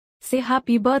say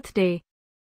happy birthday.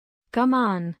 Come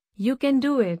on, you can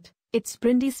do it. It's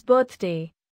Bryndís'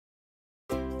 birthday.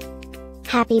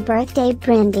 Happy birthday,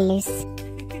 Bryndís.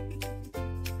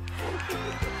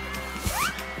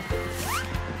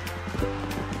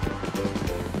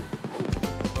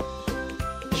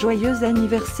 Joyeux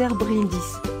anniversaire, Bryndís.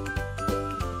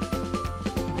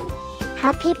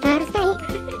 Happy birthday,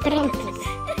 Bryndís.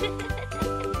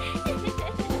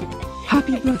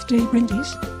 Happy birthday,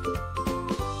 Bryndís.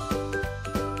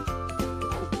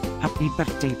 Happy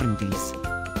birthday, Bryndís.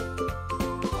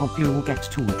 Hope you get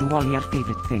to do all your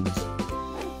favorite things.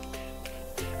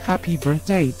 Happy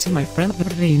birthday to my friend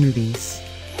Bryndís.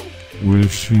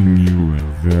 Wishing you a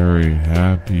very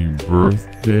happy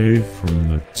birthday from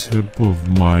the tip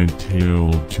of my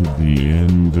tail to the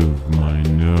end of my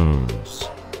nose.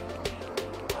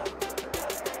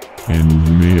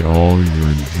 And may all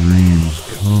your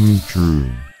dreams come true.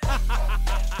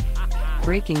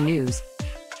 Breaking news.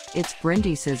 It's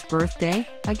Bryndís' birthday,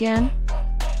 again?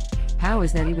 How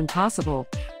is that even possible?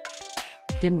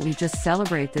 Didn't we just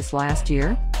celebrate this last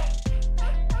year?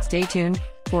 Stay tuned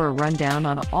for a rundown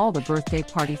on all the birthday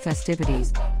party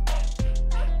festivities.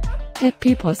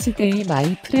 Happy birthday,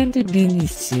 my friend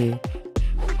Bryndís.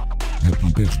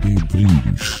 Happy birthday,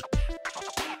 Bryndís.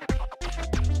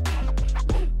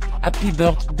 Happy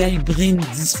birthday,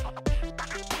 Bryndís.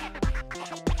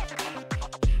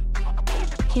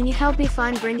 Can you help me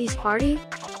find Bryndís' party?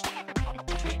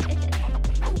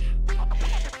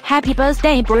 Happy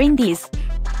birthday, Bryndís.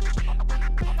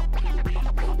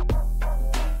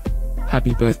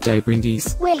 Happy birthday,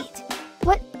 Bryndís. Wait,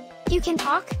 what? You can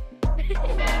talk?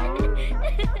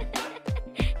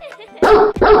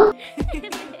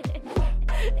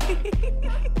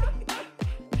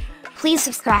 Please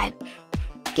subscribe,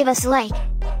 give us a like,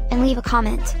 and leave a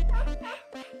comment.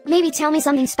 Maybe tell me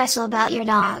something special about your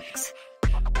dogs.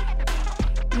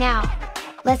 Now,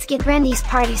 let's get Bryndís'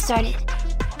 party started.